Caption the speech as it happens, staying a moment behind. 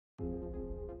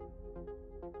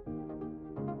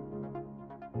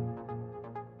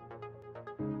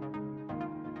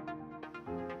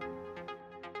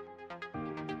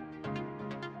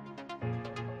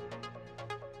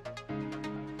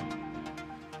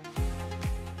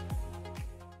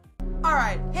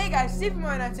Alright, hey guys,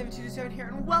 Cpmario 97227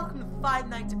 here, and welcome to Five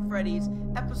Nights at Freddy's,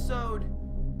 episode...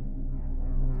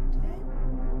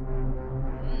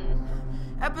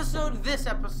 This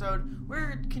episode,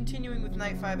 we're continuing with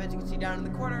Night 5, as you can see down in the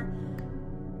corner.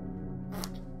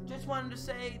 Just wanted to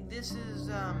say, this is,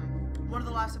 one of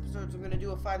the last episodes I'm gonna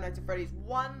do of Five Nights at Freddy's.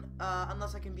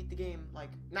 Unless I can beat the game,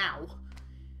 like, now.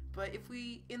 But if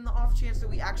we, in the off chance that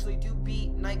we actually do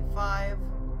beat Night 5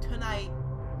 tonight,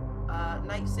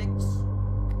 Night 6,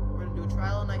 we're gonna do a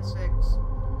trial on Night 6,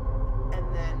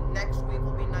 and then next week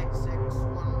will be Night 6, 1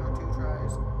 or 2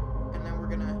 tries, and then we're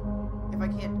gonna, if I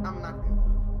can't, I'm not gonna be able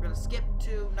to, we're gonna skip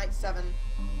to Night 7,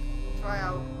 try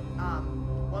out,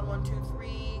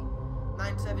 1123,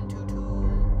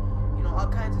 9722, you know, all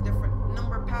kinds of different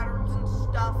number patterns and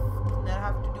stuff that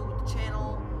have to do with the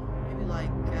channel, maybe like,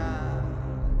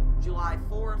 July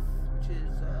 4th, which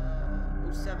is,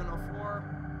 0704,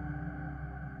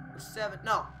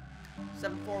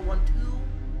 7412.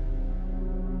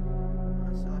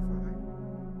 That's still like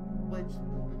which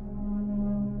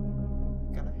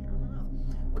got a hair in my mouth.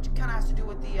 Which kind of has to do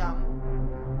with the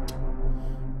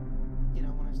you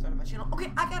know, when I started my channel.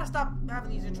 Okay, I gotta stop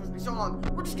having these intros be so long.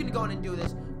 We're just gonna go in and do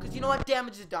this because you know what?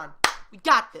 Damage is done. We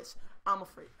got this. I'm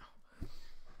afraid now.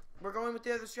 We're going with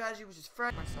the other strategy, which is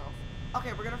Freddy myself.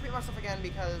 Okay, we're gonna free myself again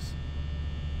because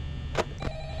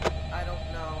I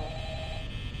don't know.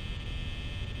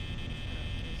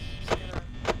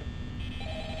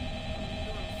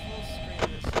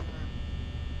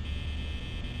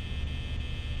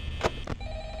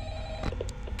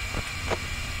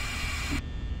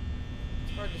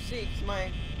 See, cause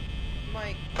my,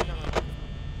 no,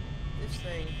 this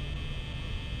thing,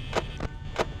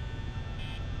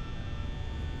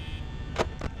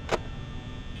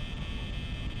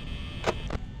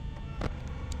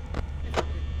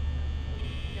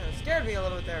 yeah, it scared me a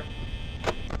little bit there.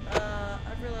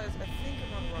 I realized, I think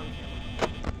I'm on the wrong camera.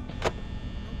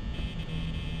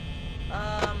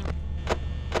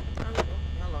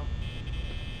 Hello.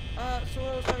 So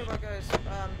what I was talking about, guys,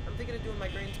 I'm thinking of doing my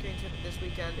green screen tip this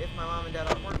weekend if my mom and dad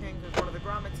aren't working, because one of the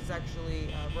grommets is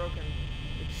actually broken.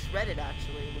 It's shredded,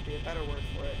 actually, would be a better word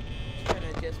for it. Just kind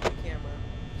of adjust my camera.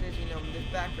 So as you know, this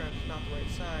background is not the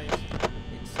right size.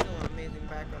 It's still an amazing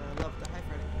background. I love the hi,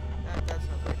 Freddy. That's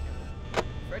not the right camera.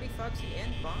 Freddy, Foxy,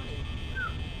 and Bonnie.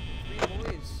 3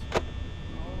 boys.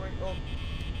 All right. Well,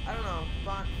 I don't know.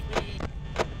 The 2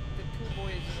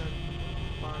 boys and a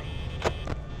Bonnie.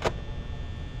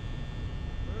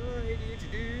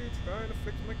 ADHD, trying to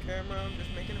fix my camera, I'm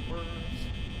just making it worse.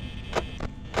 I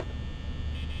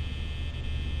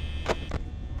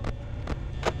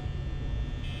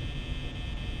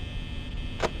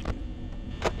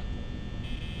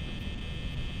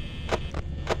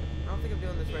don't think I'm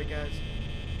doing this right, guys.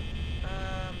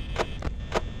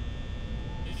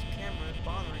 This camera is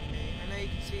bothering me. I know you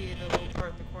can see the little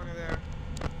part in the corner there.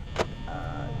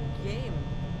 Game.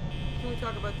 Can we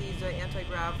talk about these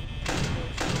anti-grav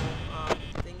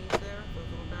thingies there? Those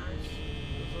little guys?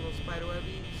 Those little spider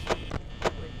webbies?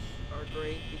 Which are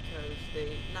great because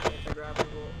they, not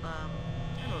anti-gravitable, I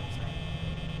know what I'm saying.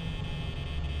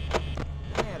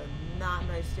 I had a not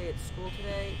nice day at school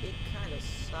today. It kind of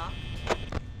sucked.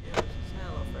 It was,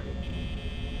 hello, Freddy.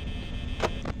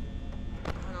 I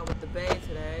hung out with the Bay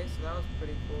today, so that was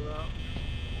pretty cool, though.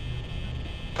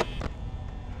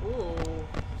 Ooh.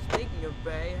 Speaking of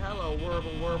Bay, hello,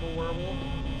 warble, warble, warble.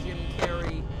 Jim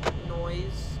Carrey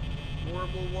noise.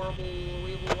 Warble, warble,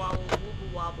 weeble, wobble,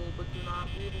 wooble, wobble, but do not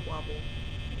weeble, wobble.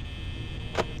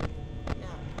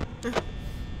 Yeah.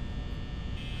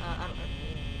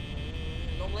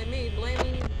 Don't blame me,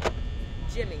 blame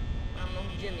Jimmy. I don't know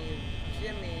who Jimmy is.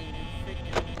 Jimmy,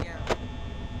 freaking, yeah.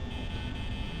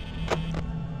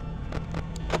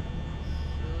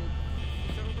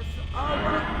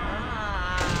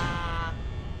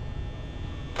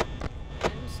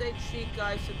 Cheek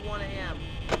guy said 1 a.m.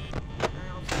 I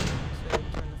also said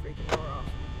turn the freaking door off.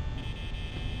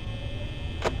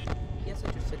 Yes, I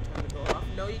just said turn the door off.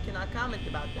 No, you cannot comment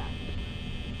about that.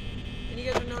 And you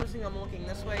guys are noticing I'm looking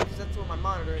this way because that's where my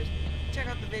monitor is. Check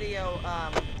out the video,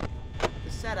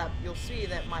 the setup. You'll see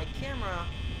that my camera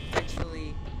is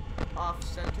actually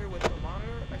off-center with the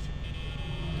monitor. That's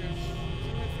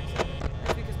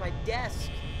because my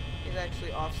desk is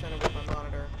actually off-center with my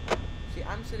monitor. See,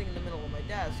 I'm sitting in the middle of my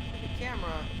desk, and the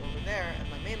camera is over there, and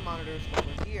my main monitor is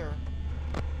over here.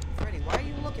 Freddy, why are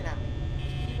you looking at me?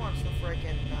 He wants the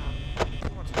frickin', he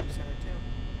wants to be center too.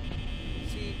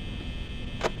 See,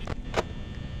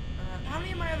 how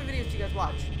many of my other videos do you guys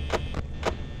watch?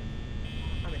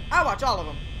 I mean, I watch all of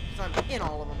them, because I'm in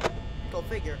all of them. Go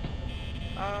figure.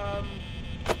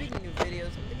 speaking of new videos,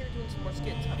 I'm thinking of doing some more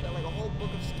skits. I've got like a whole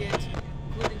book of skits,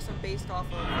 including some based off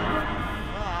of, what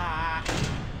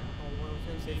was I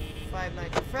gonna say? Five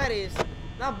Nights at Freddy's.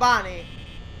 Not Bonnie.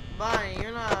 Bonnie,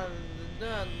 you're not,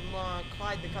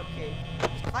 Clyde the Cupcake.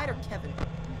 It's Clyde or Kevin?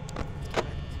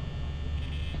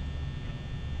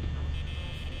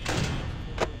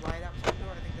 Light out the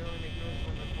door. I think they only make noise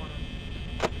on the corner.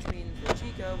 Which means that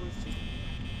Chico was just,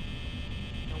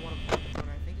 I want to put the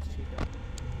corner. I think it's Chico.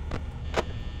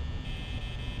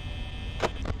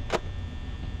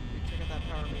 Check out that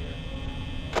power meter.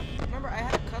 Remember, I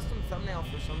had a custom thumbnail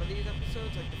for some of these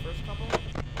episodes, like the first couple.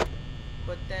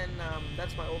 But then,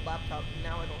 that's my old laptop.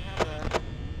 Now I don't have that.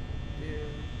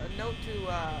 A note to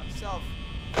self.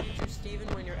 Future Steven,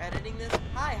 when you're editing this,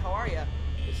 hi, how are ya?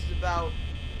 This is about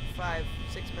 5-6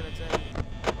 minutes in.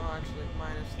 Oh, actually,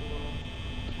 minus the little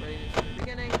readiness in the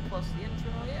beginning, plus the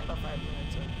intro. Yeah, about 5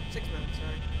 minutes in. 6 minutes,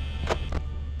 sorry.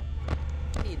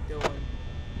 What are you doing?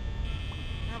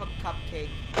 Have a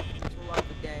cupcake. To love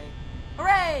the day.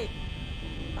 Hooray!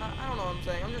 I don't know what I'm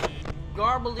saying. I'm just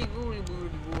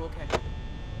garbly-goody-boo-boo. Okay.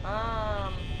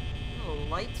 Little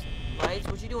lights. Lights,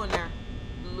 what you doing there?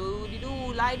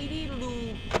 Loo-de-doo,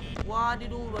 lighty-dee-doo.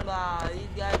 Wah-de-doo-da-da. These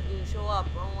guys didn't show up.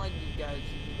 I don't like these guys.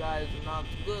 These guys are not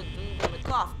too good. I'm gonna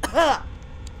cough. Too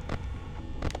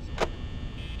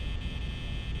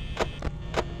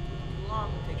long.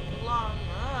 Take too long.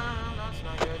 That's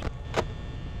not good.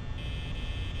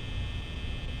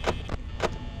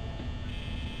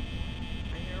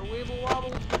 I hear weeble wobble.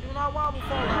 Do not wobble.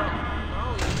 Fall down. No,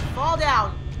 you fall down.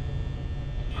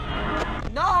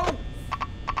 No!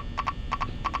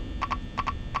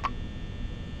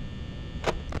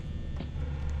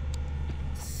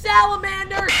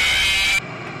 Salamander!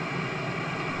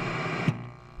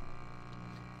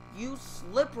 You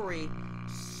slippery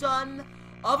son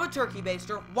of a turkey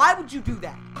baster. Why would you do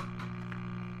that?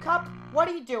 Cup, what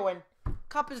are you doing?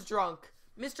 Cup is drunk.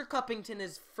 Mr. Cuppington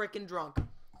is freaking drunk.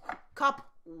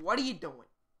 Cup, what are you doing?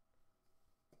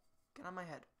 Get on my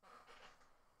head.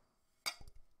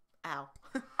 Ow.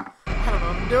 I don't know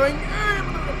what I'm doing.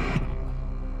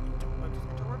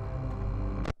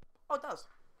 Oh, it does.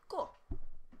 Cool.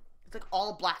 It's like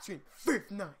all black screen.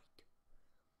 Fifth night.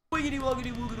 Wiggity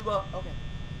woggity woogity wog. Okay.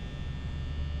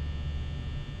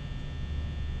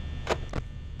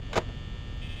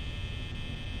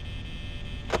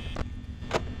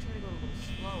 I'm trying to go a little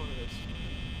slow with this.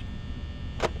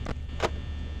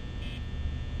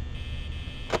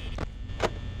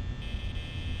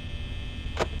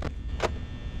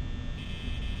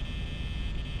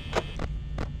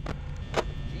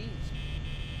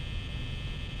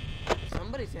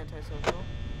 Somebody's antisocial.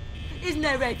 Isn't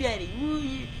that right, Freddy?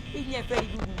 Isn't that Freddy?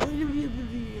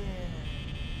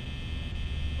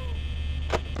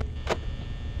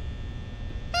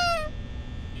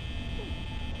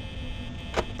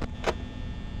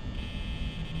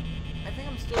 I think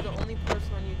I'm still the only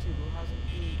person on YouTube who hasn't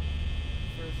beat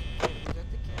first. Is that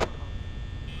the camera on?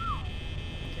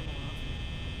 Camera off.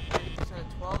 90% at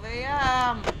 12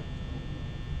 a.m.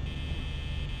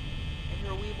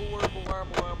 Weeble warble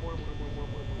warble warble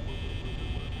warble.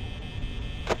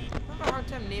 I have a hard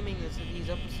time naming these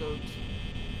episodes.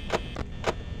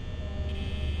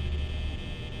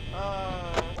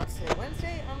 What's it?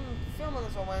 Wednesday? I'm filming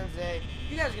this on Wednesday.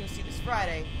 You guys are gonna see this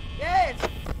Friday. Yeah, it's.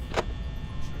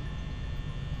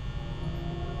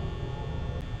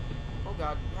 Oh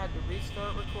God! I had to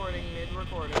restart recording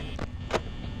mid-recording. This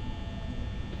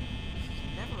is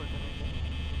never a good idea.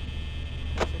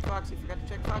 Check Foxy. Forgot to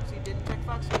check Foxy. Didn't check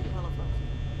Foxy. Hello, Foxy.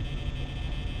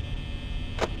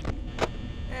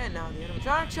 And now the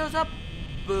animatronic shows up.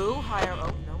 Boo. Higher.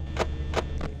 Oh, no.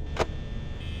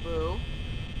 Boo.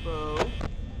 Boo.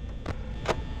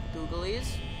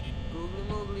 Googlies. Googly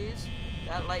mooglies.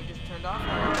 That light just turned off.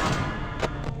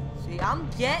 See, I'm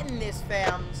getting this,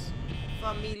 fams.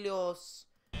 Familios.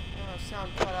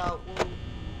 Sound cut out. Woo.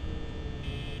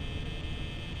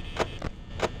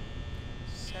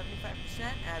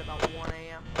 75% at about 1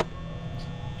 a.m.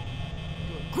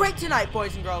 Doing great tonight,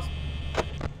 boys and girls.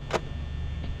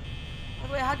 By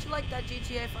the way, how'd you like that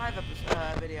GTA 5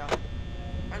 episode, video?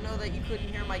 I know that you couldn't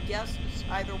hear my guests,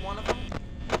 either one of them,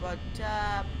 but,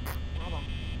 hold on.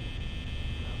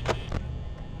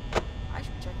 I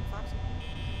should be checking Foxy.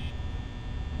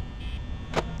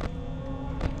 I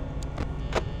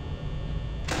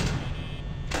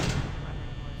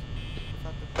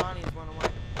thought the Bonnie's run away.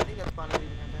 I think that's Bonnie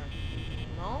leaving right there.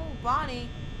 No, Bonnie.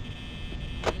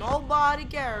 Nobody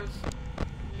cares.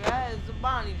 Yeah, it's a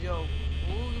Bonnie joke.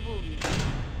 Boogie boogie.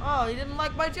 Oh, he didn't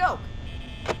like my joke.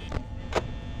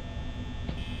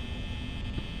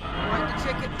 Like the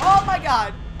chicken. Oh my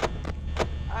God.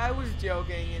 I was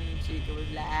joking, and Chica was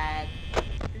like,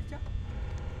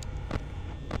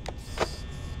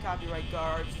 copyright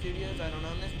Guard Studios, I don't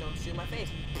own this, don't sue my face.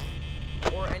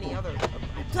 Or any other.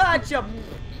 Touch him!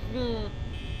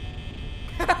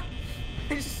 I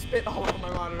just spit all over my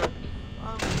monitor.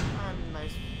 I'm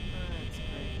nice. That's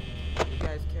great. You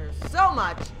guys care so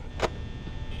much!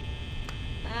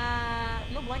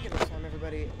 No blanket this time,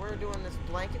 everybody. We're doing this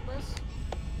blanketless.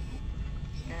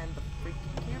 And the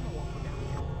freaking camera won't go down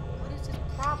here. What is this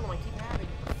problem I keep having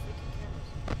with the freaking cameras?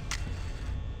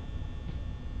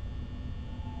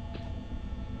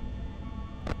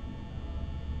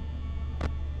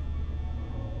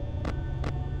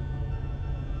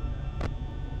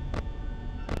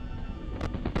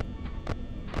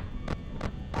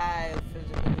 I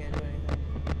physically can't do anything.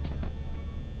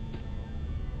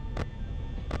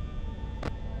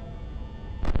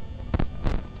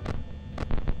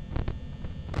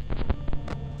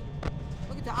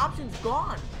 Look at the options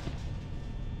gone.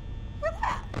 Look at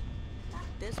that. Not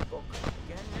this book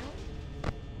again, really?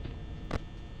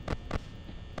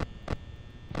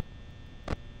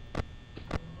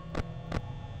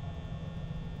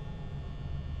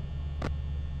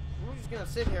 We're just gonna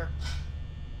sit here.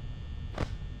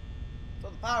 So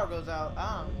the power goes out.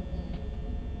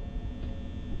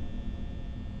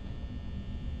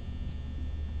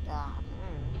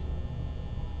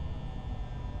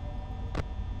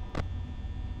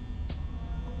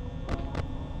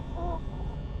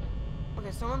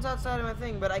 Okay, someone's outside of my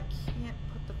thing, but I can't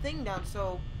put the thing down,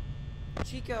 so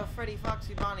Chica, Freddy,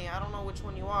 Foxy, Bonnie, I don't know which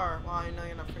one you are. Well, I know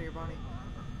you're not Freddy or Bonnie.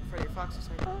 Freddy or Foxy,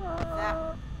 sorry.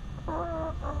 That.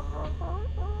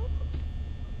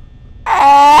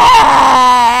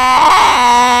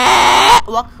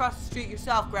 Walk across the street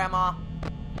yourself, Grandma.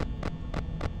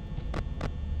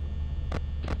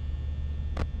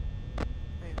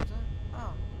 Wait, what's that?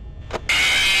 Oh.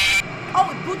 Oh,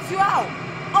 it boots you out!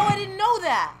 Oh, I didn't know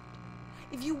that!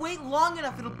 If you wait long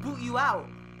enough, it'll boot you out.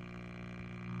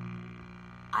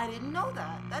 I didn't know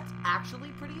that. That's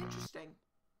actually pretty interesting.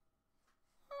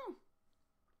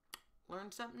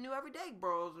 Learn something new every day,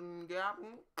 bros and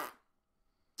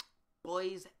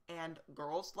boys and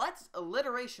girls. Let's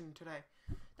alliteration today.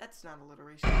 That's not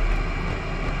alliteration.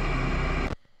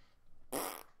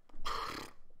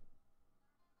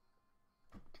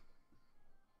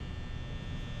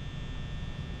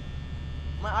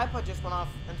 My iPod just went off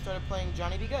and started playing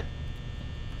Johnny Be Good.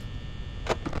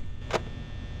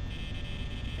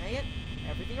 Dang it.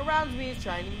 Everything around me is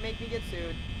trying to make me get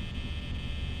sued.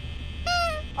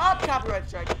 Oh, copyright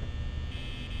strike.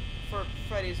 For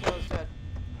Freddy's nose dead.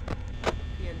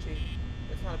 PNG.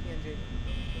 It's not a PNG.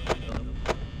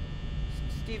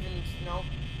 Steven's, nope.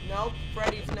 Nope.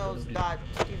 Freddy's nose died.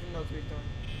 Steven knows what he's doing.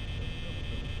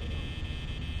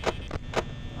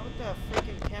 How would the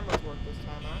freaking cameras work this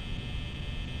time, huh?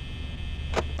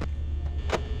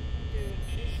 Dude,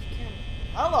 this camera.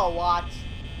 Hello, watch!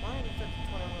 Why is it set to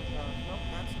 21 hours? Nope,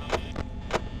 that's not it.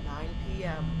 9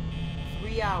 p.m.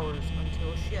 3 hours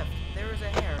until shift. There is a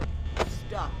hair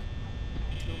stuck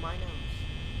to my nose.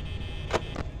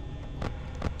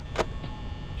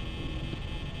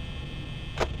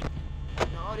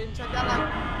 No, I didn't check that light.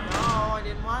 No, I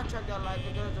didn't want to check that light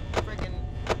because of freaking.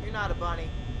 You're not a bunny.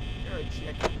 You're a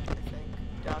chicken, I think.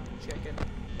 Duck, chicken,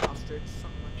 ostrich,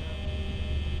 something like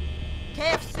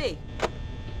that. KFC.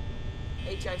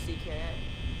 HICKA.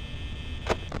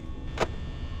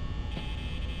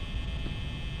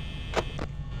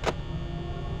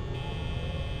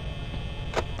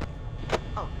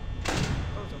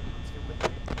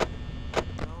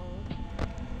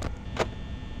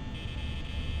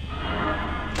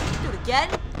 Again?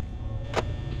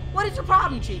 What is your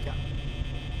problem, Chica?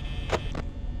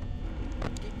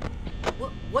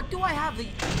 What do I have that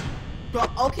you...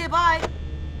 Okay, bye.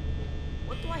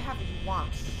 What do I have that you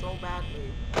want so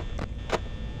badly?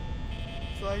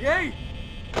 It's like, hey!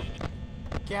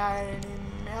 Got any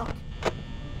milk?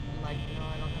 I'm like, no,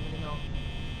 I don't have any milk.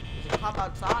 There's a cop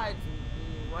outside,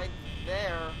 right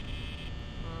there.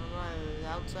 Right,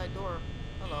 outside door.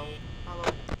 Hello. Hello.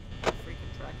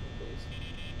 Freaking track me, please.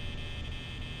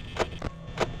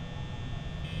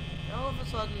 All of a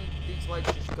sudden, these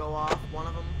lights just go off, one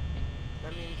of them.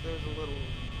 That means there's a little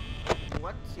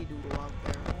whatsy-doodle out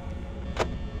there.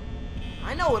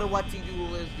 I know what a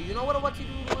whatsy-doodle is. Do you know what a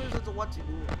whatsy-doodle is? It's a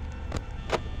whatsy-doodle.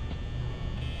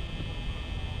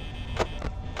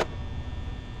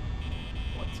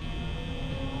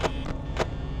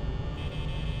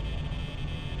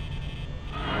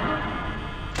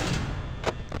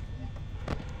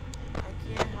 I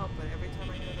can't help it. Every time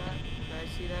I hear that, I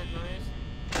see that noise.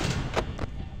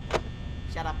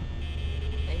 Shut up.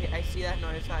 Hey, I see that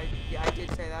noise. Yeah, I did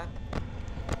say that.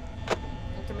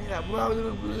 To me that. And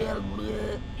you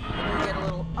get a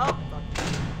little. Oh, fuck.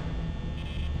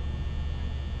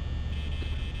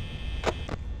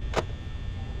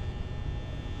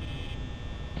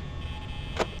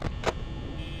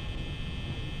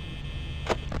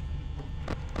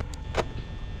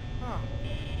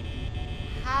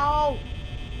 How?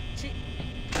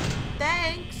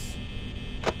 Thanks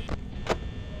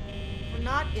for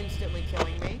not instantly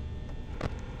killing me.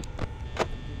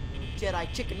 Jedi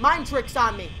chicken mind tricks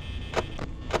on me.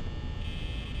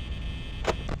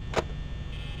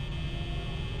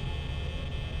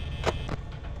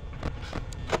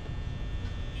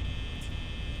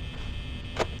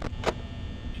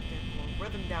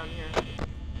 Rhythm down here.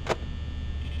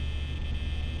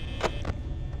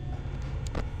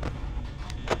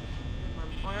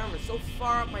 My arm is so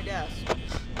far up my desk.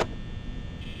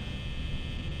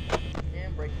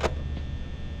 And break it.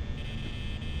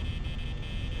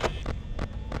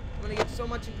 I'm gonna get so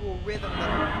much into a rhythm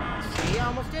that see, I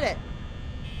almost did it.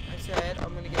 I said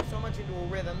I'm gonna get so much into a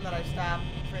rhythm that I stop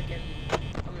freaking.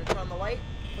 I'm gonna turn on the light,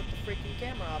 put the freaking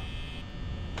camera up.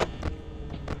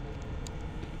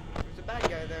 There's a bad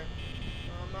guy there.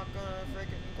 I'm not gonna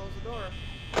freaking close the door.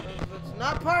 It's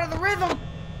not part of the rhythm.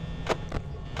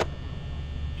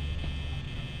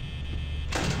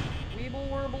 Weeble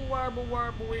warble warble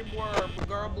warble weeble warble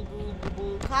garble goo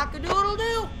goo cock-a-doodle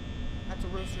doo. That's a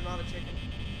rooster, not a chicken.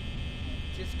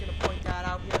 Just gonna point that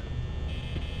out here.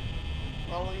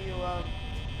 All of you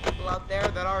people out there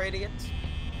that are idiots,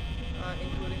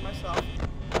 including myself.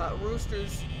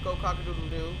 Roosters go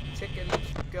cock-a-doodle-doo. Chickens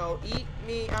go eat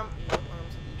me. No, I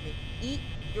almost said eat me. Eat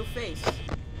your face.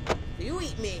 You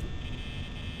eat me.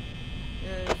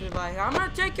 Like, I'm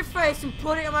gonna take your face and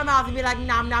put it in my mouth and be like,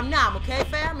 nom nom nom, okay,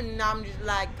 fam? And I'm just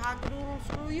like, cock-a-doodle,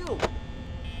 screw you.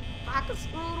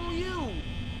 Cock-a-scroodle you.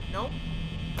 Nope.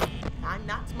 I'm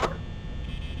not smart.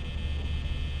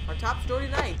 Our top story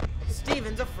tonight,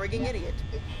 Steven's a frigging idiot.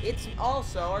 It's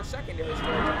also our secondary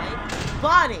story tonight,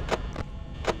 Bonnie,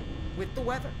 with the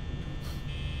weather.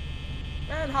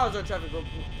 And how's our traffic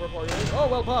report? Oh,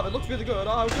 well, Bob, it looks really good.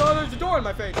 Oh, there's a door in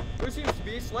my face. There seems to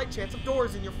be a slight chance of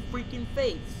doors in your freaking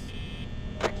face.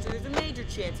 Actually, there's a major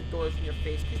chance of doors in your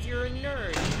face because you're a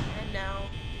nerd. And now,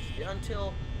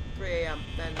 until 3 a.m.,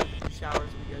 then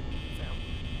showers will be good. So,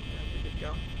 we're good to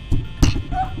go.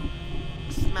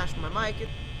 Smash my mic.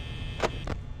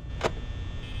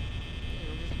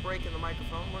 Just breaking the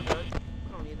microphone. We're good.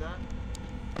 We don't need that.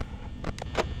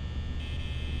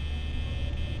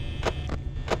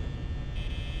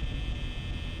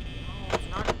 Oh, it's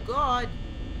not good.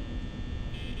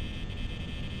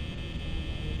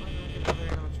 I'm gonna get another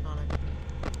animatronic.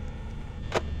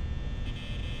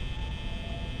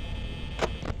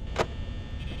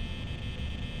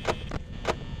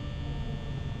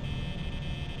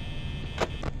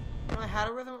 I had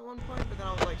a rhythm at one point, but then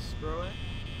I was like, screw it.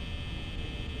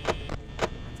 That's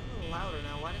a little louder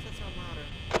now. Why does that sound louder?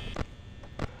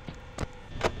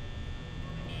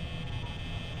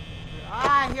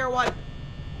 Ah, I hear one.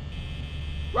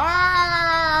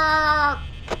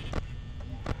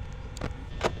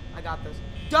 I got this.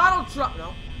 Donald Trump.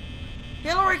 No.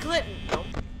 Hillary Clinton. No.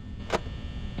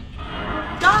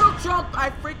 Donald Trump.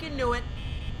 I freaking knew it.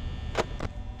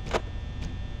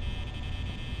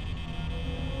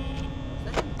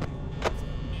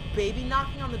 Baby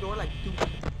knocking on the door like,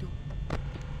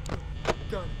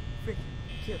 gonna freaking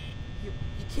kill you.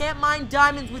 You can't mine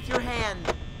diamonds with your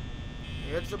hand.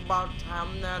 It's about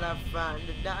time that I find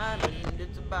a diamond.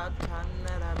 It's about time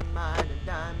that I mine a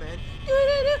diamond.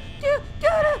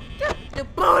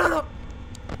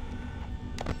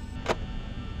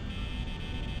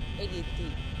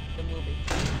 ADHD, the movie,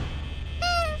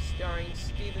 starring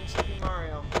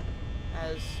Cpmario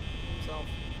as himself.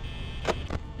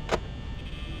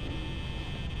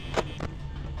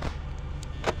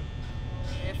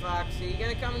 Foxy, you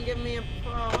gonna come and give me a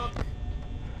hook?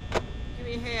 Give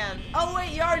me a hand. Oh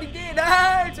wait, you already did.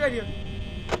 Ah, it's right here. And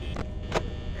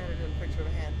I did a picture of a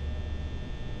hand.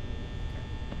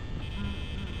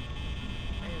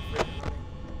 I hear freaking running.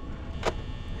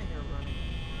 I hear running.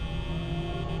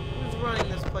 Who's running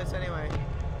this place anyway?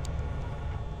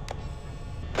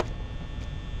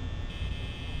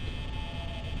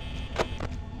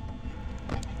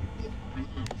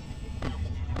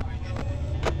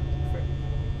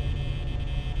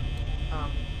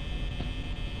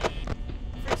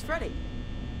 Freddy.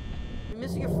 You're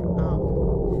missing a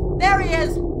oh. There he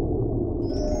is!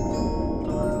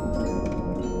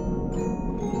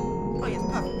 Oh, yes,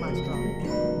 perfect, my strong.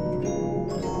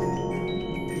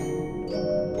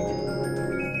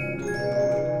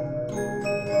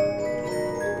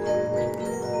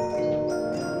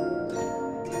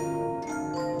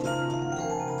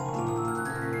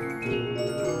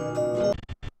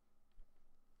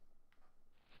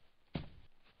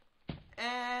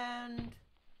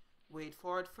 Wait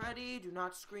for it, Freddy. Do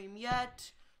not scream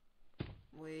yet.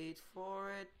 Wait for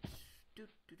it. Do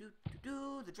do do do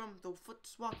do. The drum, the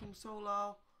foot's walking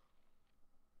solo.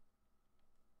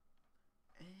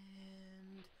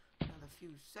 And another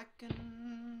few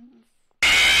seconds.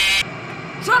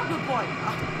 Triangle boy.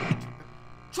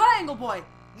 Triangle boy.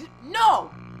 No.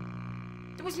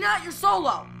 It was not your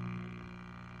solo.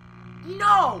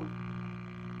 No.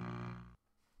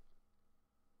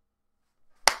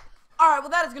 Alright,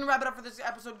 well that is going to wrap it up for this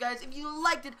episode, guys. If you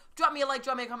liked it, drop me a like,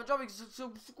 drop me a comment, drop me a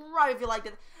subscribe if you liked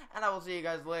it, and I will see you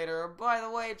guys later. By the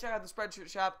way, check out the Spreadshirt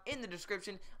shop in the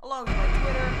description, along with my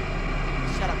Twitter.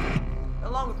 Shut up.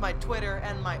 Along with my Twitter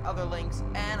and my other links,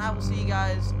 and I will see you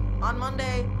guys on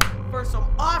Monday for some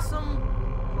awesome,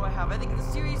 what do I have? I think the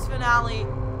series finale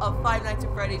of Five Nights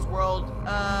at Freddy's World.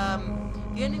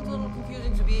 The ending's a little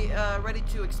confusing, so be ready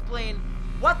to explain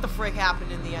what the frick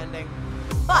happened in the ending.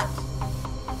 But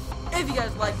if you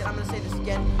guys liked it, I'm going to say this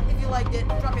again. If you liked it,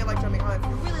 drop me a like, drop me a comment. If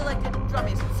you really liked it, drop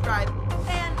me a subscribe.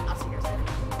 And I'll see you guys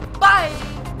later. Bye!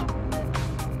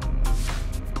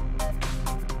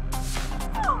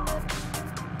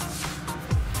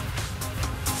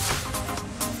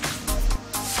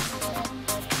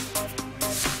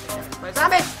 Bye,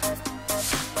 zombie!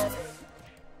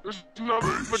 There's no,